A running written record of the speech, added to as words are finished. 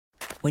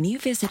When you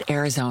visit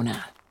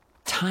Arizona,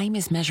 time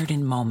is measured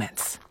in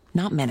moments,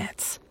 not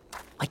minutes.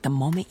 Like the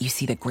moment you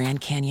see the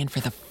Grand Canyon for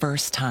the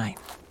first time.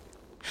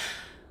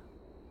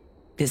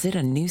 Visit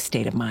a new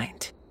state of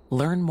mind.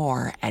 Learn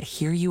more at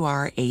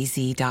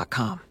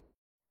hereyouareaz.com.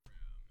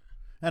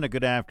 And a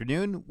good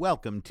afternoon.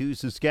 Welcome to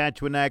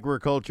Saskatchewan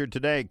Agriculture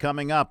Today.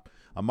 Coming up,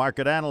 a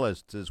market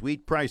analyst says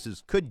wheat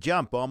prices could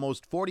jump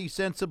almost 40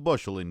 cents a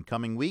bushel in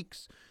coming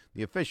weeks.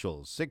 The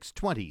official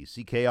 620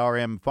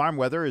 CKRM Farm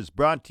Weather is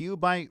brought to you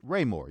by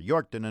Raymore,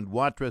 Yorkton, and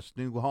Watrous,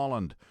 New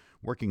Holland,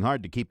 working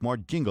hard to keep more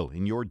jingle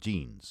in your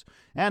jeans.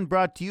 And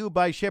brought to you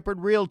by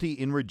Shepherd Realty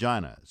in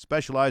Regina,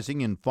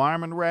 specializing in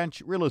farm and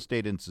ranch real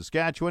estate in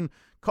Saskatchewan.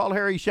 Call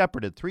Harry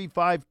Shepherd at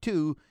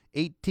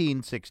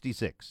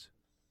 352-1866.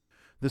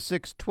 The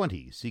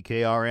 620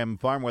 CKRM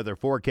Farm Weather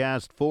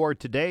forecast for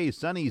today: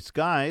 sunny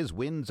skies,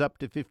 winds up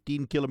to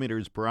 15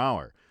 kilometers per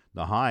hour.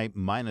 The high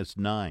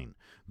 -9.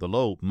 The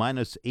low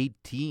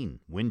 -18.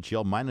 Wind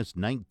chill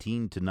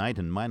 -19 tonight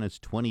and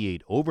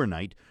 -28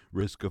 overnight.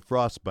 Risk of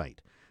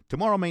frostbite.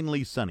 Tomorrow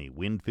mainly sunny.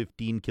 Wind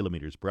 15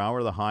 kilometers per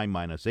hour. The high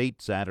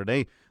 -8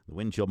 Saturday. The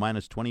wind chill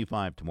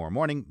 -25 tomorrow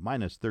morning.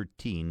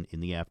 -13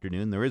 in the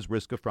afternoon. There is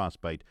risk of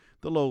frostbite.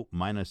 The low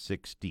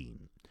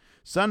 -16.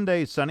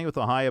 Sunday sunny with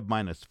a high of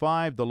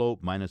 -5. The low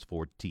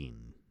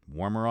 -14.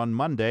 Warmer on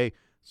Monday.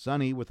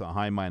 Sunny with a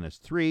high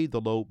 -3.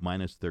 The low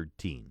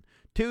 -13.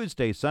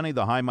 Tuesday, sunny,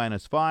 the high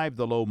 -5,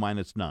 the low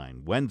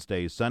 -9.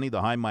 Wednesday, sunny,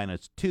 the high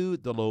 -2,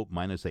 the low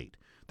 -8.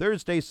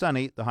 Thursday,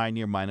 sunny, the high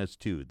near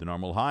 -2. The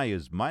normal high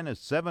is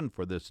 -7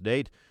 for this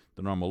date,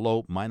 the normal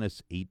low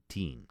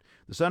 -18.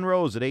 The sun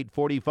rose at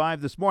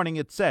 8:45 this morning.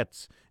 It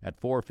sets at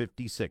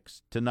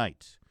 4:56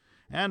 tonight.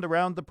 And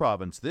around the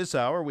province this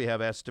hour, we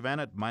have Estevan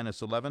at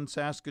 -11,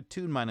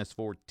 Saskatoon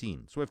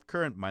 -14, Swift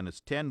Current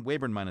 -10,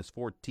 Weyburn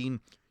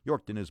 -14,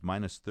 Yorkton is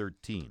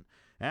 -13.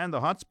 And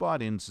the hot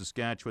spot in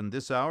Saskatchewan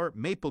this hour,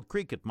 Maple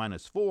Creek at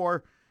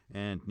 -4,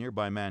 and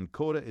nearby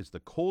Mankota is the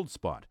cold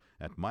spot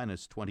at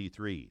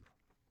 -23.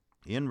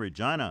 In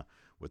Regina,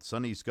 with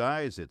sunny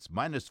skies, it's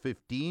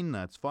 -15,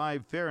 that's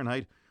 5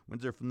 Fahrenheit.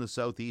 Winds are from the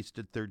southeast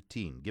at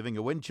 13, giving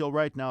a wind chill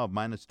right now of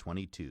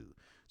 -22.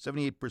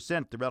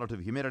 78% the relative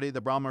humidity.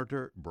 The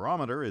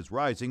barometer is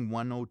rising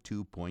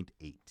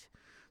 102.8.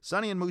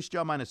 Sunny in Moose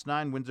Jaw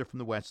 -9, winds are from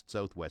the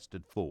west-southwest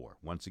at 4.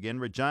 Once again,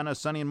 Regina,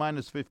 sunny and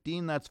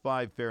 -15, that's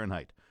 5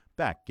 Fahrenheit.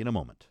 Back in a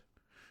moment.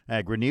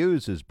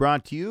 Agri-News is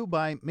brought to you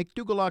by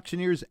McDougall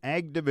Auctioneers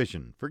Ag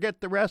Division. Forget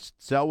the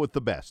rest, sell with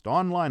the best.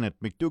 Online at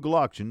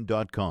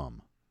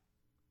mcdougallauction.com.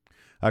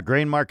 A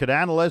grain market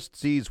analyst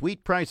sees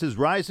wheat prices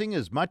rising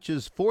as much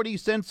as 40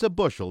 cents a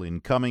bushel in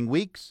coming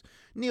weeks.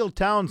 Neil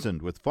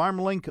Townsend with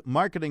FarmLink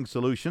Marketing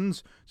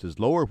Solutions says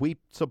lower wheat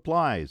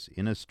supplies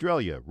in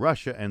Australia,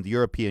 Russia, and the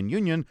European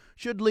Union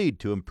should lead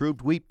to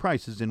improved wheat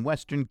prices in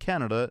Western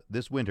Canada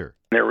this winter.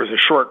 There was a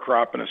short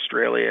crop in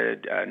Australia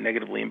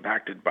negatively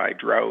impacted by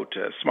drought,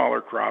 a smaller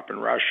crop in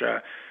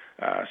Russia,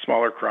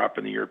 smaller crop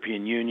in the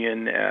European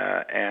Union,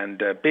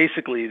 and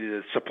basically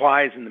the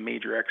supplies in the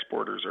major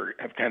exporters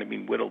have kind of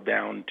been whittled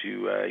down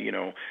to,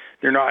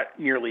 they're not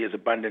nearly as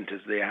abundant as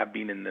they have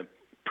been in the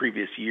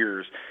previous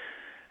years.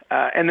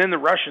 And then the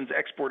Russians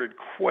exported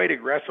quite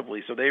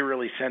aggressively, so they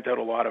really sent out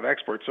a lot of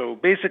exports. So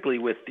basically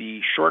with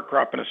the short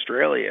crop in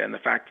Australia and the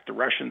fact that the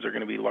Russians are going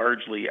to be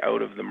largely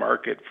out of the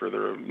market for the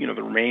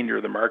remainder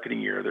of the marketing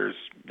year,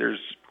 there's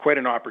quite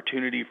an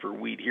opportunity for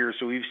wheat here.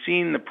 So we've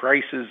seen the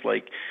prices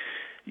like,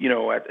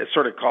 at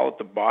sort of call it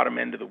the bottom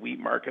end of the wheat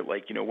market,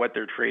 like, what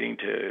they're trading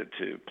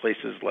to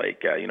places like,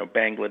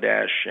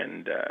 Bangladesh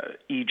and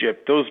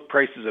Egypt. Those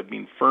prices have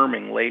been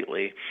firming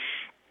lately.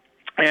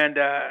 And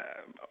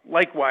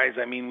likewise,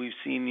 I mean, we've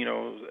seen,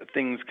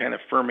 things kind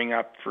of firming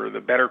up for the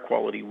better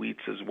quality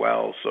wheats as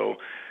well. So,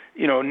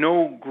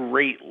 no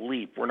great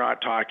leap. We're not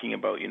talking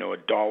about,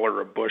 $1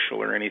 a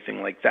bushel or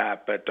anything like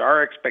that. But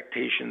our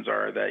expectations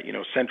are that,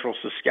 central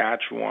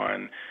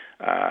Saskatchewan,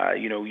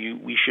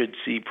 we should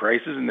see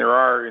prices, and there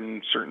are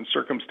in certain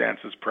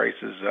circumstances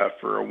prices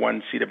for a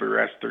 1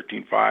 CWRS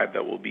 13.5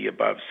 that will be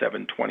above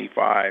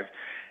 725.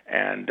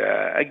 And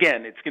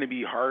again, it's going to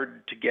be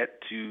hard to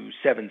get to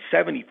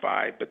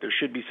 775, but there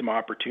should be some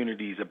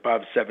opportunities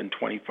above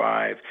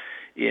 725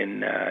 in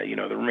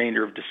the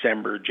remainder of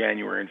December,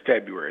 January, and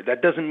February.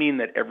 That doesn't mean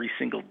that every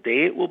single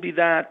day it will be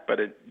that, but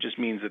it just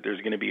means that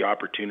there's going to be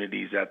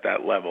opportunities at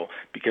that level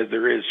because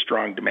there is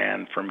strong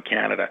demand from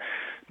Canada.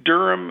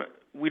 Durham,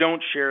 we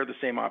don't share the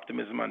same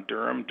optimism on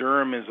Durham.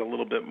 Durham is a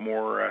little bit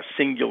more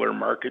singular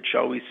market,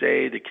 shall we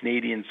say. The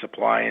Canadian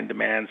supply and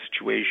demand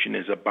situation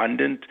is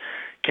abundant.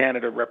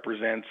 Canada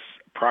represents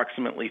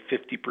approximately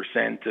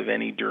 50% of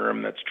any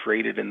durum that's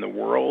traded in the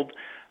world.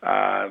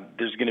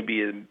 There's going to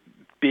be a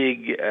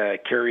big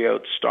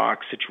carry-out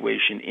stock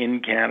situation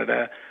in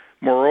Canada.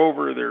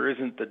 Moreover, there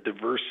isn't the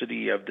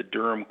diversity of the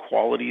durum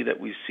quality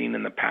that we've seen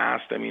in the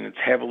past. I mean, it's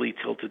heavily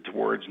tilted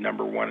towards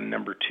number one and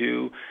number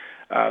two.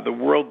 The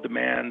world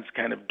demands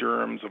kind of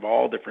durums of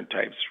all different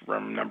types,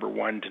 from number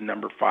 1 to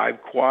number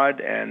 5 quad,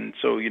 and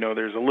so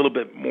there's a little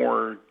bit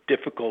more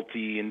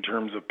difficulty in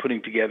terms of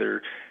putting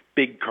together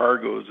big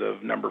cargoes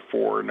of number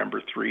 4,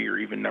 number 3, or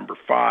even number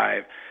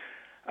 5.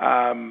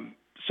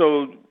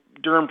 So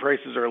durum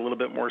prices are a little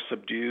bit more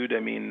subdued. I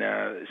mean,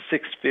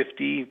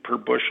 $6.50 per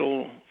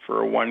bushel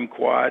for a 1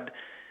 quad.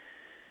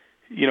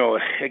 You know,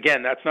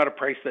 again, that's not a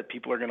price that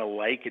people are going to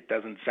like. It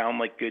doesn't sound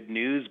like good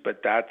news,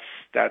 but that's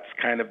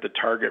kind of the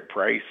target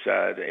price.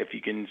 If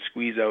you can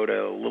squeeze out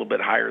a little bit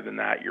higher than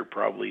that, you're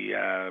probably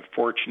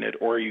fortunate,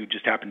 or you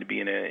just happen to be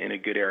in a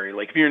good area.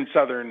 Like if you're in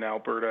southern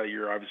Alberta,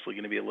 you're obviously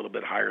going to be a little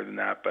bit higher than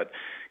that. But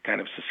kind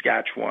of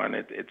Saskatchewan,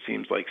 it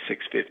seems like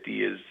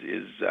 $6.50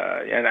 is.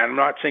 And I'm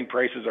not saying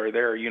prices are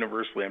there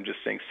universally. I'm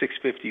just saying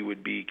 $6.50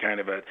 would be kind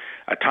of a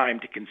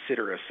time to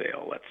consider a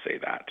sale. Let's say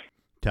that.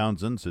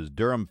 Townsend says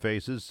durum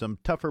faces some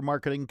tougher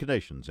marketing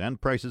conditions and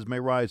prices may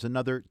rise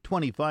another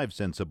 25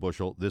 cents a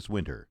bushel this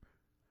winter.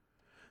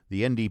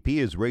 The NDP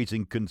is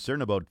raising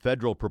concern about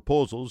federal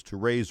proposals to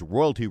raise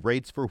royalty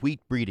rates for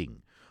wheat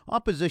breeding.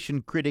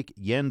 Opposition critic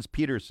Jens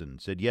Peterson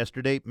said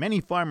yesterday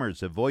many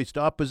farmers have voiced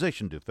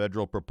opposition to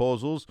federal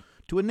proposals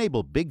to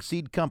enable big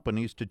seed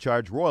companies to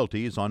charge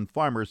royalties on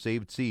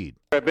farmer-saved seed.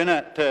 I've been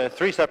at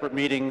 3 separate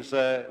meetings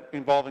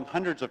involving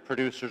hundreds of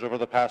producers over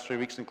the past 3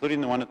 weeks,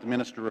 including the one that the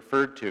minister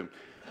referred to.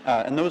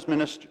 And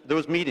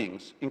those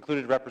meetings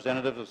included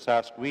representatives of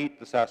Sask Wheat,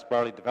 the Sask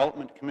Barley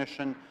Development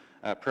Commission,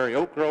 Prairie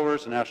Oak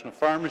Growers, the National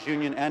Farmers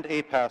Union, and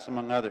APAS,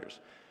 among others.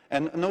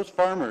 And those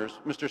farmers,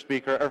 Mr.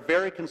 Speaker, are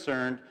very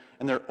concerned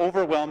and they're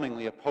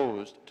overwhelmingly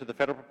opposed to the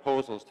federal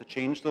proposals to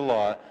change the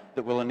law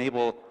that will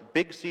enable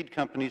big seed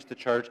companies to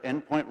charge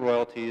endpoint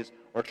royalties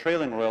or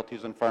trailing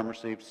royalties on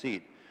farmer-saved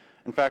seed.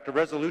 In fact, a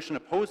resolution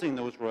opposing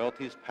those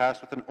royalties passed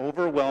with an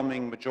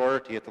overwhelming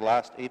majority at the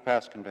last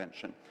APAS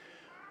convention.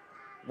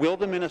 Will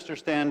the minister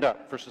stand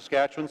up for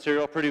Saskatchewan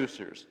cereal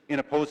producers in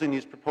opposing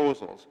these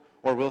proposals,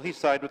 or will he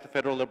side with the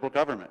federal Liberal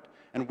government?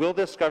 And will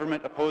this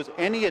government oppose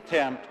any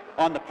attempt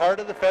on the part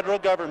of the federal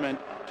government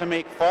to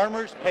make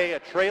farmers pay a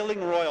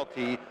trailing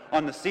royalty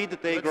on the seed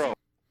that they grow?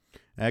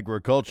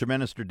 Agriculture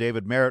Minister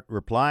David Merritt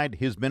replied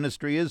his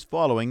ministry is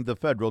following the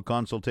federal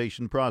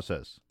consultation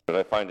process. But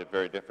I find it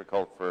very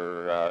difficult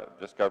for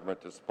this government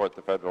to support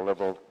the federal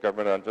Liberal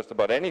government on just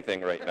about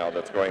anything right now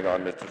that's going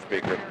on, Mr.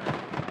 Speaker.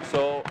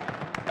 So,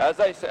 as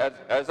I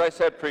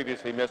said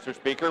previously, Mr.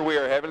 Speaker, we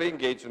are heavily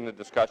engaged in the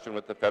discussion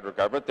with the federal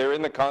government. They're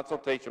in the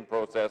consultation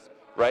process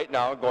right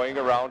now, going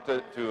around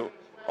to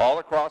all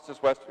across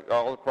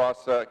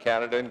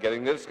Canada and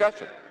getting the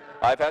discussion.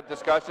 I've had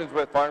discussions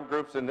with farm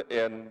groups in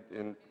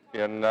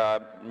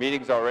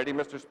meetings already,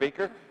 Mr.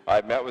 Speaker.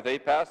 I've met with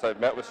APAS, I've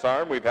met with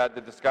SARM, we've had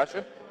the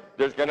discussion.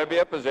 There's going to be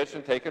a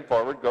position taken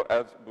forward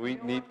as we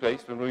need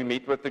place when we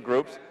meet with the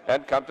groups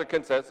and come to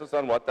consensus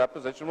on what that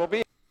position will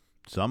be.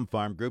 Some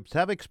farm groups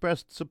have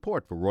expressed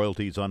support for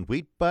royalties on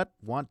wheat, but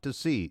want to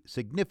see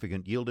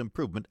significant yield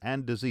improvement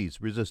and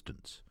disease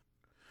resistance.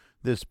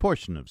 This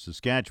portion of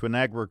Saskatchewan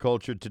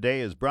Agriculture Today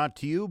is brought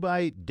to you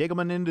by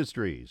Degelman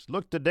Industries.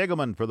 Look to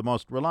Degelman for the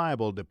most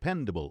reliable,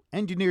 dependable,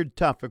 engineered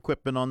tough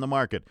equipment on the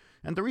market,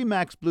 and the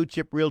RE/MAX Blue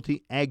Chip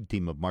Realty Ag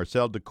Team of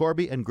Marcel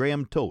DeCorby and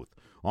Graham Toth.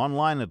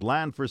 Online at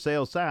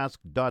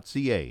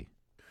landforsalesask.ca.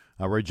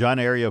 A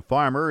Regina area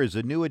farmer is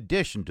a new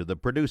addition to the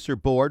producer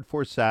board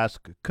for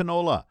Sask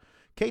canola.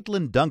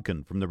 Caitlin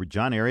Duncan from the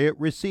Regina area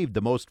received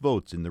the most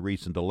votes in the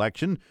recent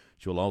election.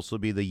 She will also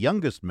be the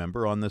youngest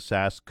member on the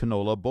Sask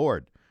canola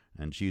board,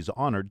 and she's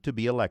honored to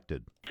be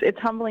elected. It's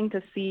humbling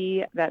to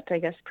see that, I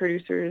guess,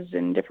 producers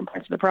in different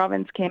parts of the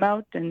province came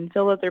out and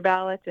filled out their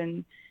ballot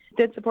and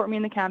did support me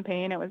in the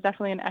campaign. It was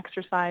definitely an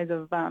exercise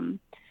of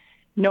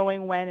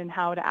knowing when and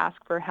how to ask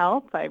for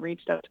help. I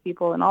reached out to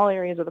people in all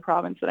areas of the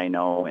province that I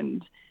know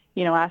and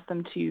asked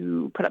them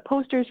to put up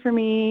posters for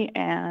me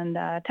and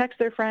text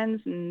their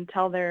friends and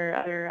tell their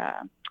other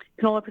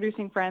canola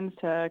producing friends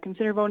to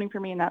consider voting for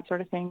me and that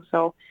sort of thing.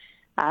 So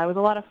it was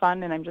a lot of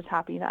fun, and I'm just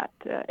happy that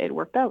it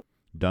worked out.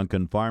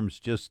 Duncan farms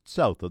just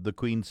south of the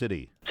Queen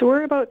City. So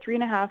we're about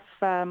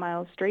 3.5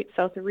 miles straight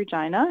south of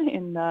Regina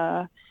in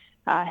the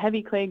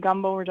heavy clay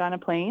gumbo Regina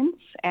Plains,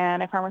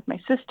 and I farm with my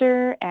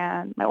sister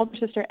and my older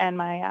sister and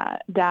my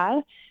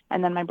dad,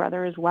 and then my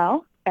brother as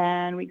well.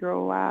 And we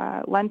grow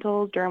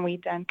lentils, durum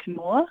wheat, and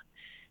canola.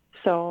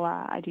 So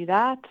I do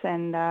that,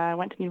 and I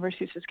went to the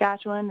University of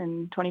Saskatchewan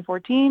in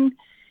 2014,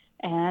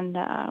 and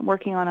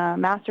working on a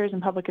master's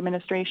in public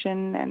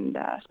administration, and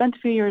spent a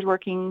few years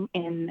working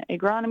in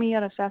agronomy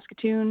out of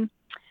Saskatoon.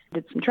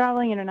 Did some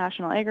traveling,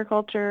 international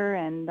agriculture,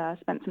 and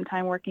spent some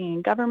time working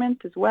in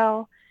government as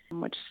well,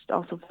 which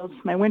also fills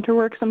my winter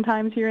work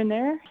sometimes here and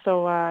there.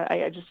 So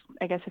I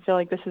guess I feel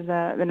like this is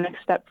the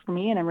next step for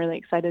me, and I'm really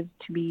excited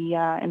to be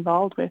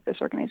involved with this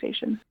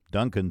organization.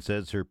 Duncan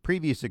says her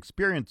previous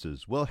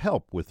experiences will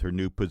help with her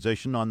new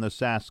position on the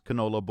Sask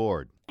canola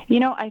board.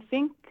 I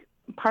think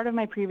part of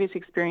my previous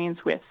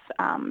experience with,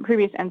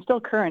 previous and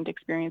still current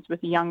experience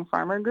with young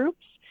farmer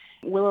groups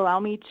will allow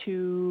me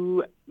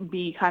to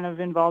be kind of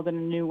involved in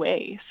a new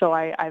way. So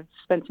I've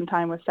spent some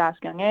time with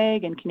Sask Young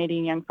Ag and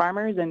Canadian Young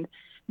Farmers, and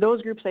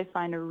those groups I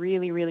find are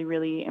really, really,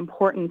 really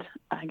important,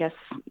 I guess,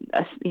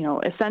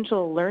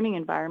 essential learning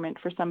environment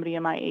for somebody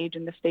in my age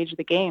in this stage of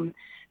the game.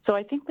 So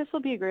I think this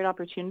will be a great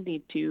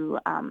opportunity to,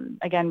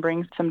 again,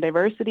 bring some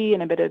diversity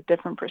and a bit of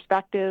different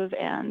perspective.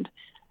 And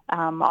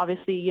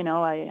obviously,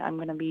 I'm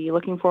going to be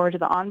looking forward to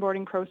the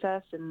onboarding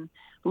process and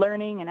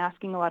learning and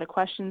asking a lot of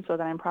questions so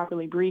that I'm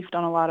properly briefed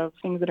on a lot of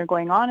things that are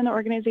going on in the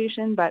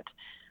organization. But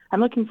I'm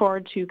looking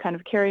forward to kind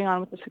of carrying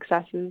on with the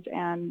successes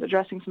and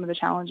addressing some of the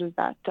challenges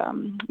that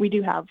we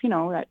do have,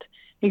 that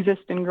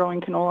exist in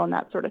growing canola and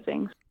that sort of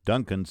thing.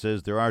 Duncan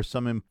says there are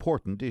some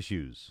important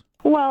issues.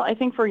 Well, I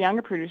think for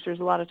younger producers,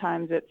 a lot of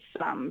times it's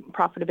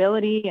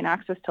profitability and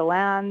access to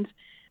land.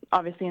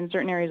 Obviously, in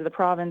certain areas of the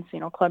province,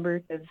 club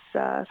root is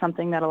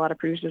something that a lot of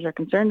producers are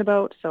concerned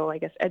about. So I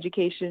guess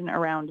education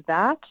around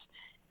that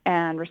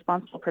and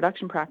responsible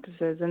production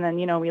practices. And then,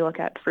 we look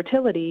at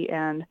fertility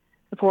and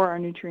for our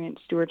nutrient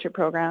stewardship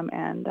program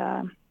and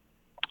I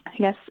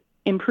guess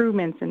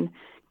improvements in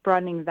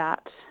broadening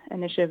that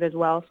initiative as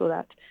well so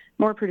that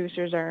more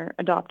producers are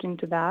adopting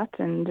to that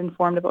and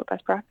informed about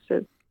best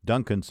practices.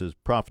 Duncan says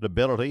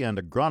profitability and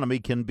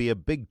agronomy can be a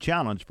big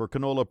challenge for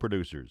canola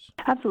producers.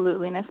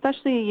 Absolutely, and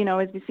especially,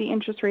 as we see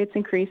interest rates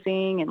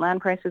increasing and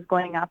land prices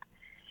going up,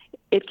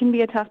 it can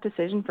be a tough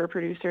decision for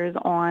producers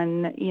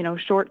on,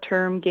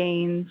 short-term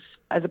gains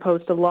as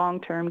opposed to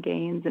long-term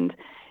gains and,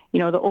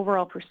 the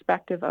overall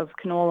perspective of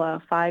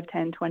canola 5,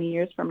 10, 20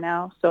 years from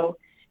now. So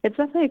it's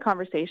definitely a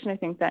conversation I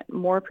think that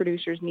more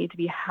producers need to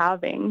be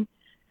having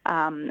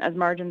as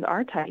margins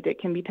are tight. It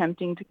can be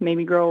tempting to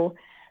maybe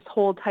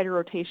hold tighter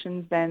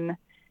rotations than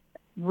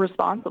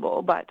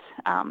responsible, but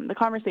the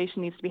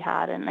conversation needs to be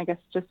had, and I guess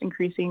just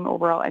increasing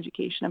overall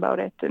education about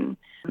it and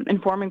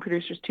informing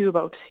producers too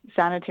about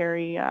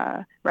sanitary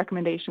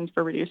recommendations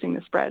for reducing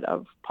the spread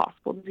of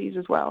possible disease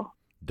as well.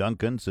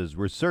 Duncan says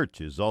research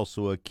is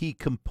also a key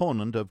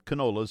component of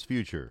canola's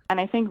future.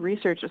 And I think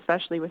research,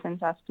 especially within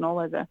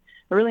Saskanola, is a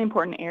really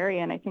important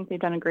area, and I think they've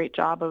done a great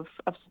job of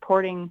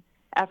supporting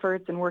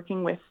efforts and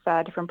working with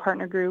different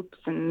partner groups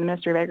and the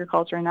Ministry of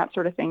Agriculture and that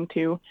sort of thing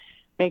to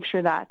make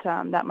sure that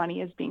that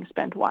money is being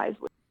spent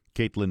wisely.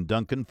 Caitlin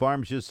Duncan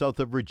farms just south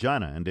of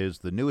Regina and is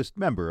the newest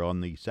member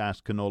on the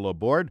Saskanola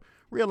board.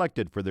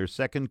 Re-elected for their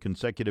second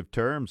consecutive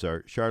terms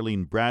are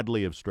Charlene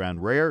Bradley of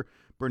Stranraer,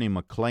 Bernie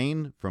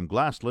McLean from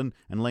Glassland,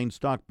 and Lane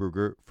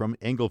Stockburger from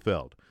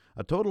Engelfeld.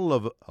 A total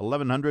of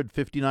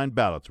 1,159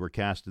 ballots were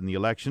cast in the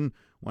election,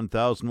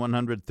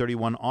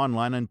 1,131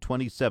 online and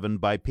 27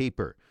 by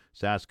paper.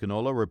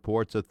 Saskanola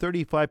reports a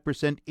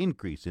 35%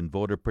 increase in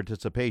voter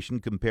participation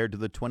compared to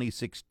the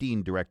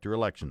 2016 director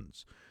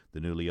elections. The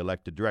newly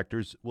elected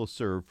directors will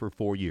serve for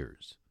 4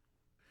 years.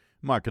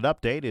 Market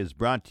Update is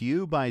brought to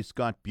you by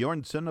Scott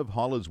Bjornson of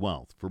Hollis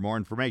Wealth. For more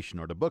information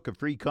or to book a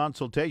free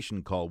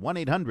consultation, call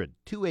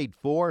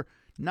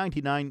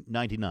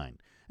 1-800-284-9999.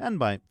 And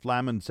by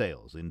Flaman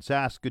Sales in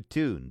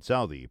Saskatoon,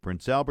 Southey,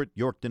 Prince Albert,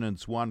 Yorkton, and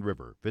Swan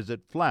River.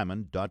 Visit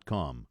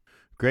flaman.com.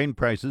 Grain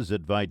prices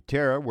at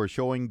Viterra were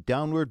showing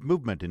downward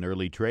movement in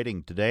early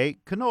trading today.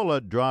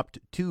 Canola dropped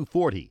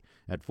 $2.40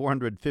 at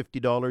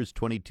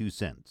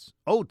 $450.22.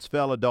 Oats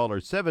fell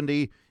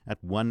 $1.70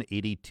 at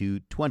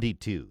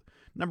 $182.22.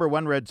 Number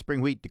 1 red spring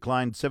wheat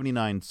declined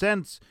 79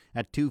 cents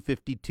at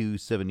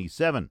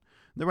 $252.77.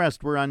 The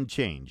rest were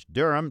unchanged.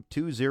 Durham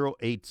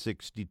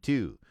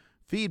 $208.62.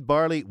 Feed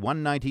barley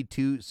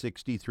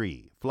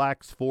 $192.63.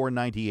 Flax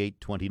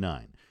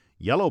 $498.29.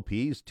 Yellow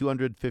peas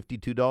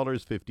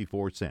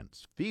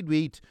 $252.54. Feed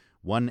wheat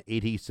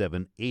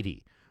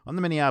 $187.80. On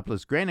the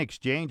Minneapolis Grain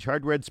Exchange,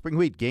 hard red spring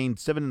wheat gained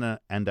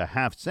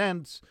 7.5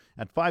 cents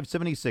at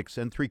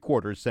 5.76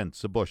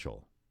 3/4 a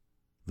bushel.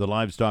 The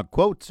livestock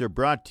quotes are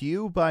brought to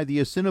you by the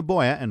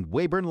Assiniboia and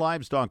Weyburn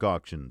Livestock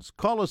Auctions.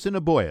 Call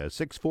Assiniboia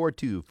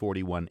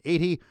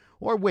 642-4180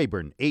 or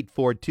Weyburn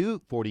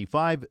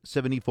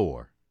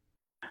 842-4574.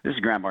 This is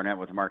Graham Barnett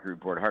with the Market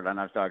Report. Heartland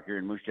Livestock here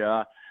in Moose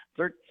Jaw.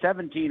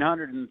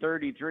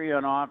 1,733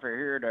 on offer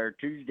here at our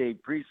Tuesday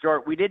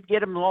pre-sort. We did get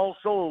them all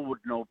sold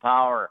with no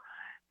power.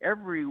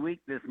 Every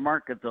week this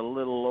market's a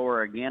little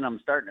lower again.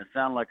 I'm starting to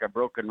sound like a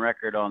broken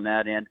record on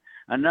that end.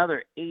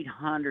 Another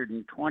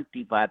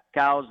 825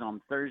 cows on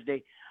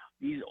Thursday.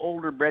 These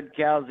older bred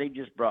cows, they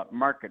just brought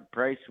market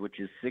price, which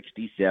is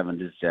 67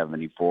 to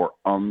 74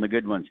 on the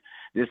good ones.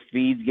 This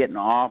feed's getting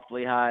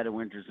awfully high to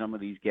winter some of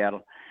these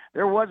cattle.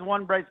 There was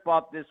one bright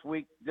spot this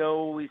week,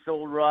 though. We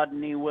sold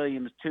Rodney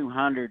Williams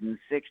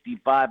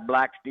 265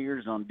 black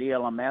steers on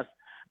DLMS.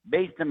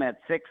 Based them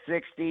at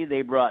 660.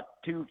 They brought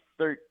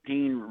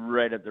 213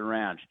 right at the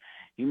ranch.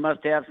 He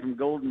must have some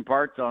golden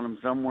parts on him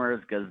somewhere,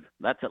 because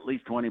that's at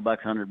least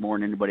 $20 more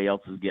than anybody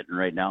else is getting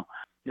right now.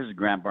 This is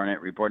Grant Barnett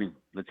reporting.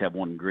 Let's have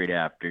one great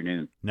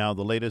afternoon. Now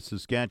the latest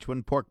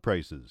Saskatchewan pork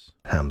prices.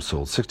 Ham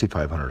sold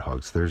 6,500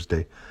 hogs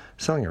Thursday,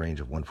 selling a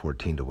range of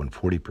 114 to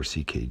 140 per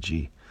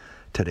CKG.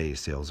 Today's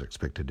sales are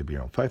expected to be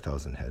around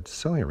 5,000 heads,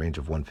 selling a range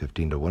of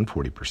 115 to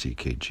 140 per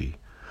CKG.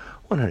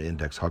 100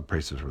 index hog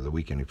prices for the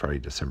week ending Friday,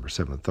 December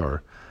 7th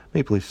are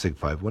Maple Leaf Sig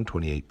 5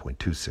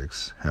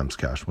 128.26, Hams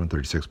Cash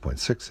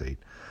 136.68,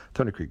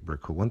 Thunder Creek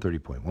Brickco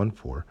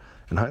 130.14,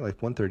 and High Life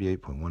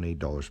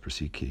 $138.18 per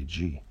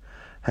CKG.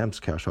 Hams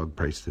Cash hog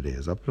price today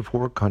is up, and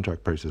forward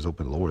contract prices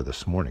open lower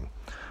this morning.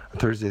 On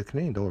Thursday, the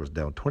Canadian dollar is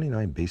down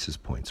 29 basis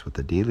points with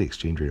the daily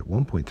exchange rate at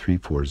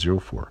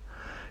 1.3404.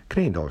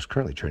 Canadian dollar is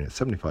currently trading at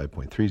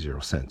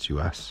 75.30 cents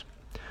U.S.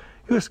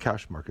 U.S.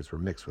 cash markets were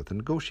mixed, with the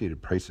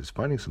negotiated prices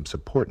finding some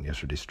support in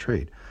yesterday's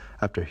trade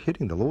after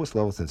hitting the lowest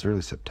level since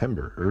early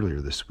September earlier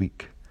this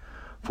week.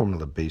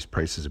 Formula-based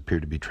prices appear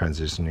to be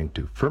transitioning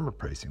to firmer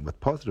pricing, with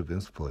positive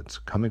influence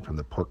coming from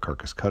the pork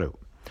carcass cutout.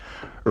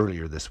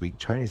 Earlier this week,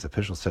 Chinese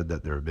officials said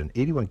that there have been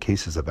 81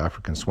 cases of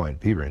African swine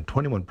fever in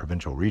 21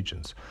 provincial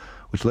regions,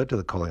 which led to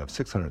the culling of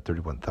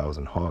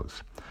 631,000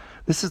 hogs.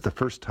 This is the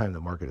first time the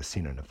market has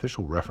seen an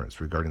official reference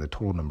regarding the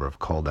total number of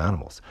culled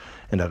animals,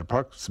 and at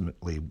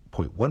approximately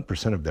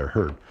 0.1% of their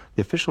herd,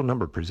 the official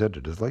number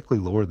presented is likely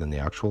lower than the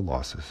actual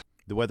losses.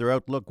 The weather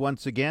outlook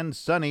once again,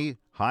 sunny,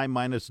 high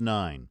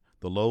 -9,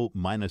 the low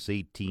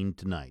 -18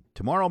 tonight.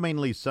 Tomorrow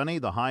mainly sunny,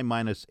 the high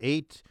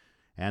 -8,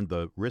 and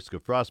the risk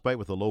of frostbite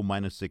with a low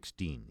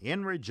 -16.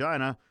 In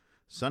Regina,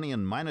 sunny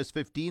and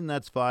 -15,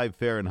 that's 5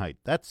 Fahrenheit.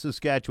 That's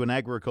Saskatchewan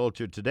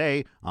Agriculture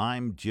Today.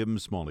 I'm Jim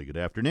Smalley. Good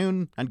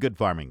afternoon and good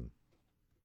farming.